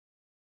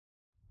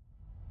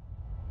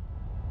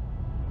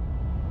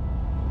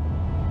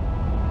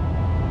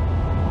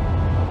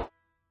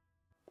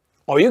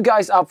Are you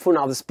guys up for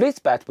another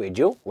split batch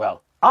video?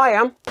 Well, I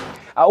am.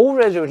 I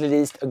already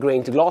released a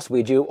grain to glass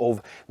video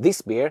of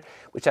this beer,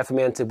 which I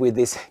fermented with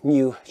this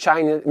new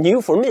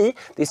for me,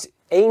 this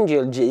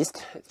angel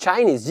yeast,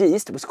 Chinese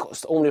yeast, which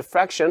costs only a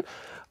fraction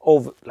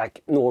of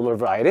like normal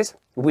varieties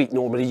we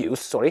normally use,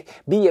 sorry,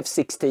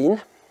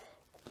 BF16.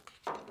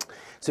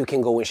 So you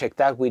can go and check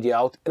that video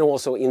out, and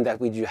also in that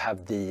video you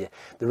have the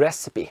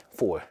recipe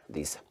for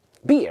this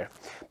beer.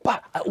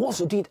 But I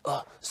also did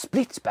a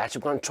split batch.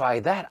 I'm going to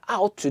try that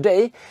out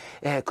today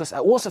because I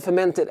also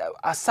fermented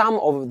some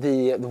of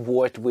the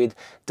wort with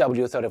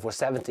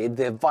W3470,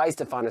 the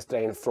Weizenpfanne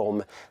strain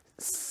from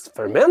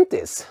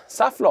Fermentis,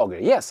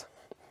 Saflager, yes.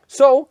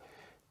 So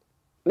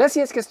let's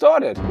get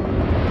started.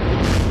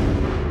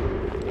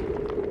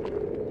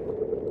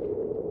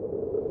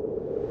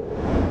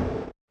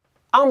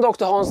 I'm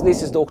Dr. Hans,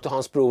 this is Dr.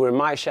 Hans Brewery,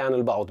 my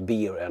channel about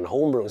beer and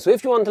homebrewing. So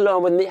if you want to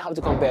learn with me how to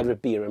compare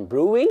with beer and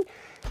brewing,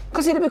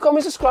 consider becoming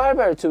a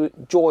subscriber to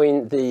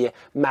join the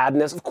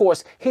madness. Of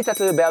course, hit that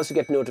little bell to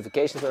get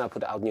notifications when I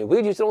put out new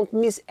videos. Don't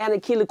miss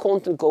any killer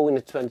content going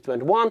into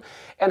 2021,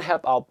 and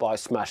help out by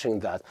smashing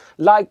that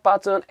like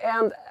button.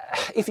 And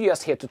if you're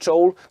just here to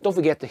troll, don't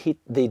forget to hit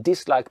the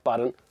dislike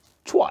button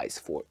twice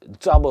for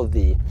double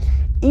the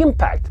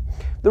impact.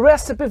 The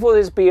recipe for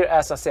this beer,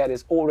 as I said,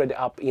 is already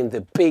up in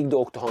the big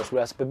Dr. Hans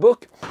recipe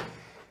book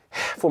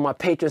for my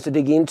patrons to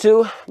dig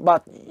into.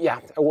 But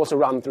yeah, I also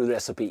run through the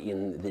recipe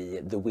in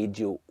the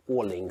video,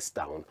 all links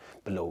down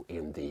below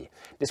in the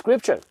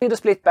description. In the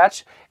split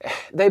batch,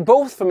 they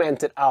both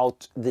fermented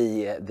out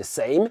the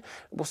same. It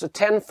was a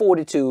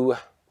 1042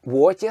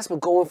 wort. Yes, we're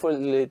going for a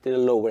little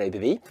lower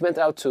ABV.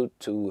 Fermented out to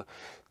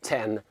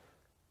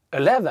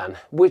 1011,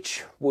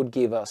 which would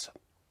give us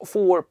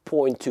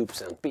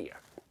 4.2% beer.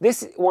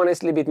 This one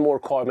is a little bit more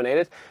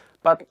carbonated,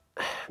 but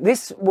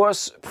this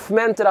was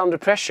fermented under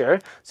pressure,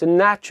 so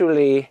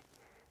naturally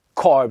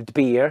carved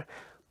beer.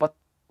 But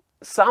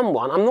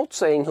someone, I'm not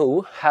saying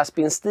who, has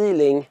been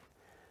stealing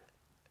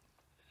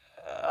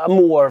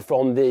more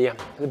from the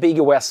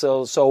bigger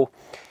vessel, so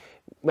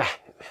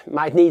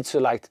might need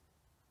to like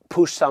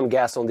push some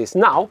gas on this.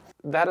 Now,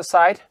 that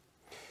aside,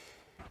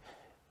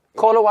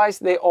 color-wise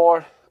they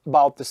are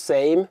about the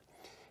same.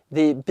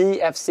 The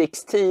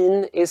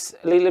BF16 is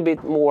a little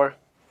bit more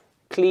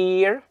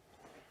clear.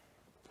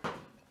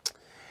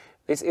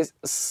 This is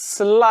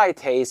slight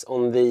haze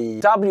on the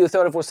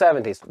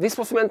W3470. This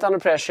was fermented under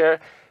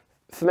pressure.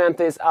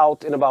 Fermented is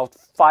out in about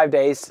 5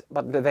 days,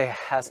 but they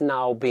has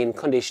now been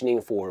conditioning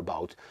for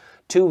about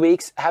 2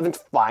 weeks. Haven't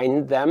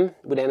found them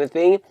with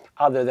anything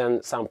other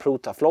than some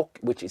Protaflock,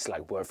 which is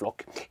like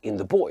Wurflock in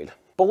the boil.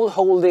 Both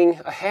holding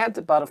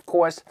ahead, but of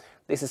course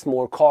this is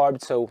more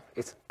carved, so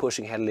it's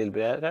pushing ahead a little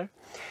bit better.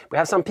 We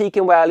have some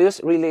peaking values,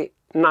 really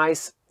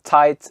nice,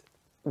 tight,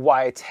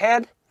 white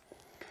head,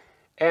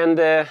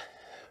 and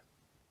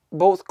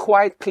both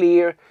quite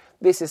clear.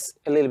 This is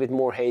a little bit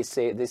more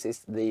hazy. This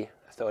is the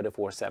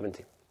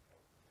 3470.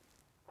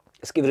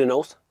 Let's give it a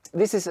nose.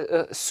 This is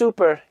a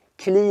super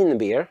clean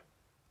beer.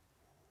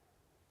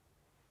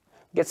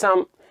 Get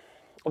some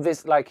of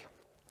this like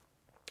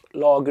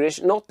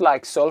lagerish, not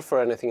like sulfur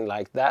or anything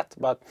like that,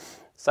 but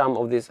some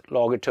of these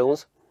lager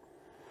tones.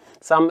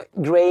 Some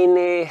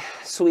grainy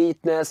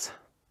sweetness,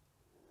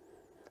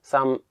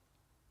 some,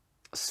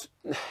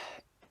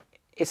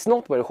 it's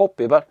not very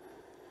hoppy, but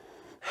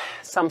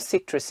some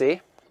citrusy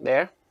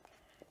there.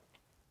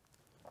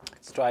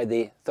 Let's try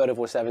the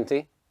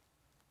 3470.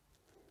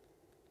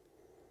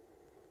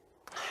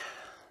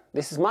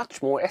 This is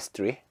much more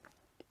estery.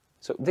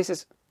 So this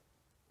is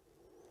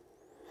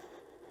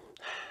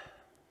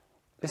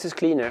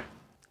cleaner.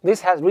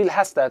 This really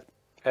has that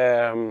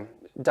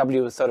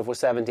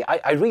W3470.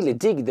 I really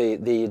dig the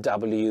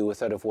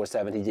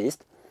W3470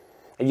 yeast.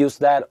 I use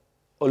that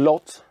a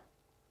lot.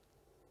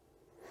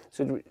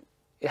 So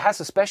it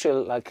has a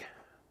special like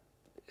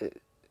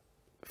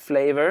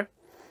flavor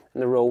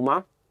and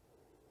aroma.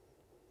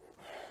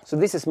 So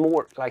this is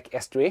more like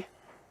estery.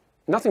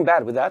 Nothing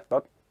bad with that,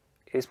 but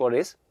it is what it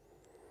is.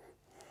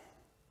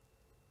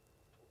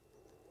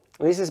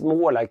 And this is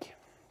more like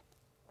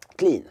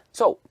clean.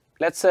 So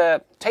let's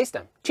taste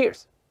them.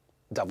 Cheers.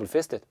 Double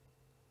fisted.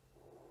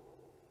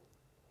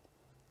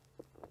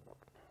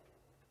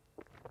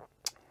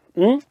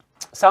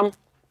 Some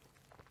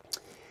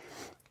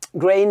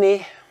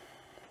grainy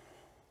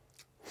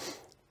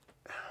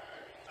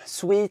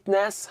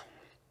sweetness,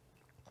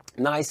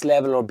 nice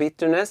level of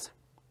bitterness.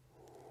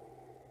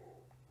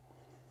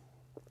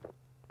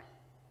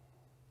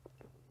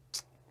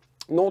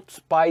 Not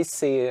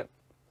spicy,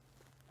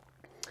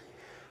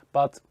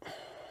 but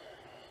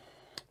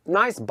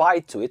nice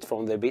bite to it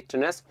from the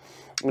bitterness.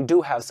 We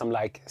do have some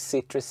like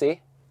citrusy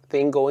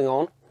thing going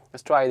on.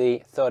 Let's try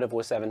the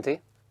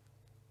 3470.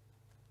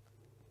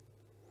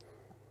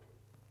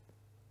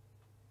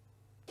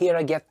 Here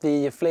I get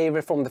the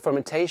flavor from the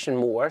fermentation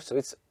more, so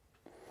it's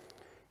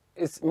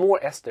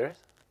more ester.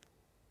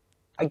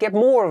 I get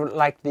more of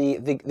like the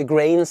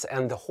grains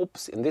and the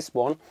hops in this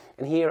one,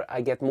 and here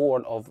I get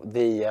more of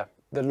the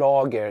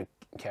lager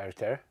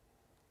character.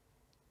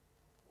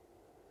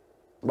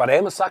 But I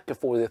am a sucker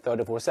for the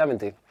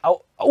 3470. I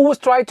always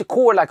try to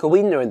core like a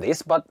winner in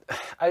this, but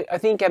I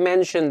think I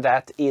mentioned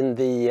that in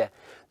the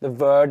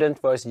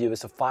Verdant versus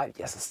USO5.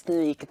 Just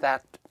sneak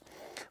that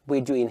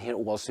video in here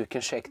also. You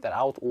can check that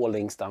out, all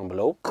links down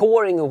below.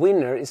 Coring a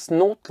winner is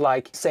not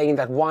like saying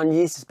that one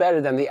yeast is better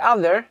than the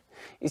other.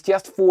 It's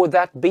just for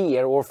that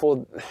beer or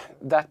for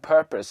that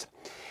purpose.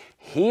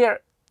 Here,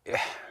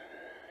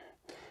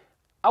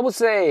 I would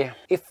say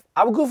if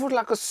I would go for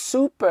like a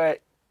super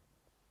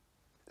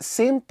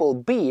simple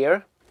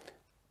beer,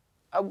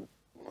 the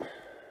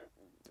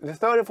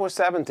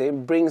 3470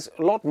 brings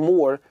a lot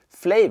more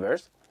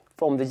flavors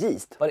from the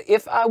yeast. But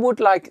if I would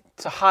like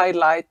to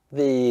highlight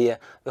the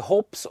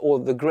hops or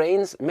the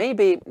grains,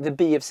 maybe the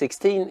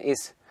BF16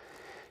 is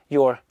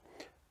your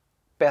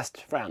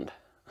best friend.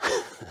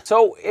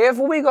 So if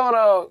we're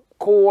gonna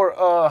core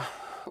a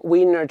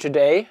winner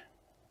today,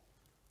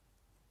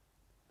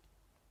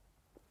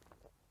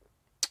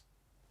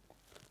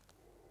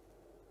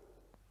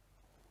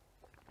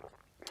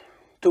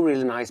 two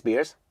really nice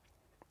beers.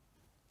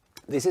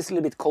 This is a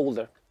little bit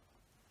colder,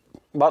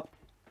 but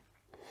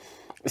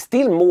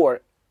still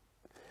more.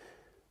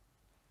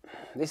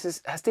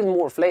 Has still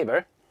more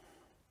flavor,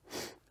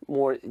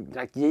 more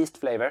like yeast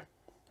flavor,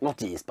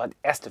 not yeast, but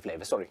ester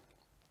flavor. Sorry.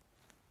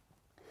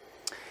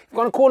 I'm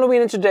gonna call a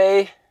winner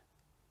today.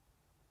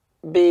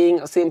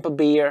 Being a simple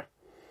beer,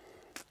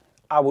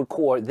 I would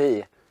call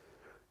the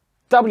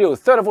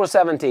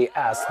W3470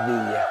 as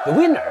the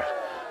winner.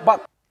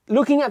 But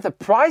looking at the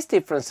price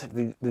difference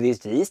with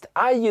this yeast,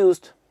 I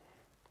used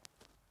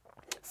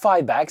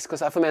 5 bags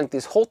because I ferment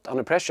this hot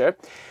under pressure.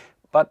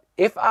 But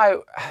if I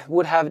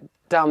would have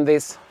done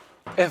this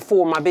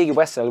for my big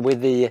vessel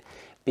with the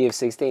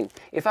BF16,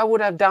 if I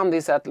would have done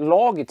this at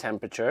lager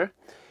temperature,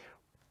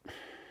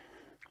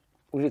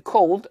 really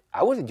cold,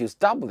 I would have used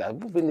double that. It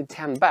would have been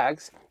 10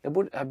 bags. It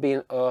would have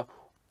been a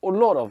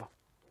lot of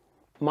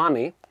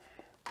money.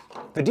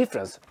 The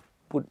difference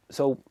would,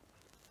 so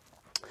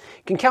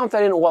you can count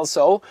that in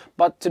also,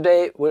 but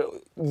today we're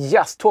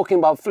just talking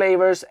about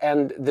flavors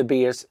and the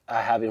beers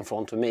I have in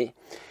front of me.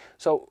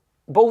 So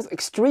both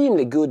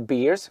extremely good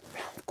beers.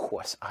 Of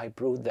course, I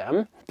brewed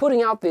them.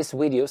 Putting out these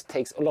videos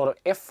takes a lot of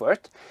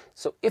effort.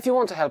 So if you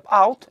want to help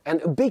out,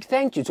 and a big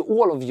thank you to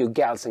all of you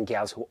gals and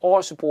gals who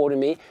are supporting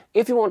me.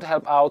 If you want to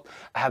help out,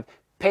 I have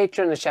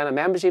Patreon and channel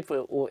membership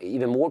for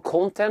even more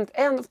content.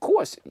 And of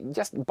course,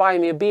 just buy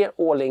me a beer,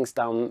 all links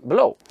down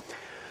below.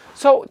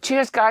 So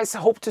cheers guys,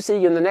 hope to see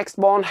you in the next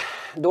one.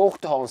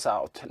 Dr. Hans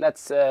out.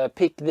 Let's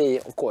pick the,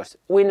 of course,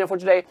 winner for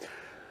today,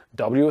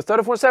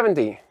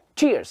 W3470.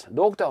 Cheers,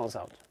 Dr. Hans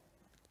out.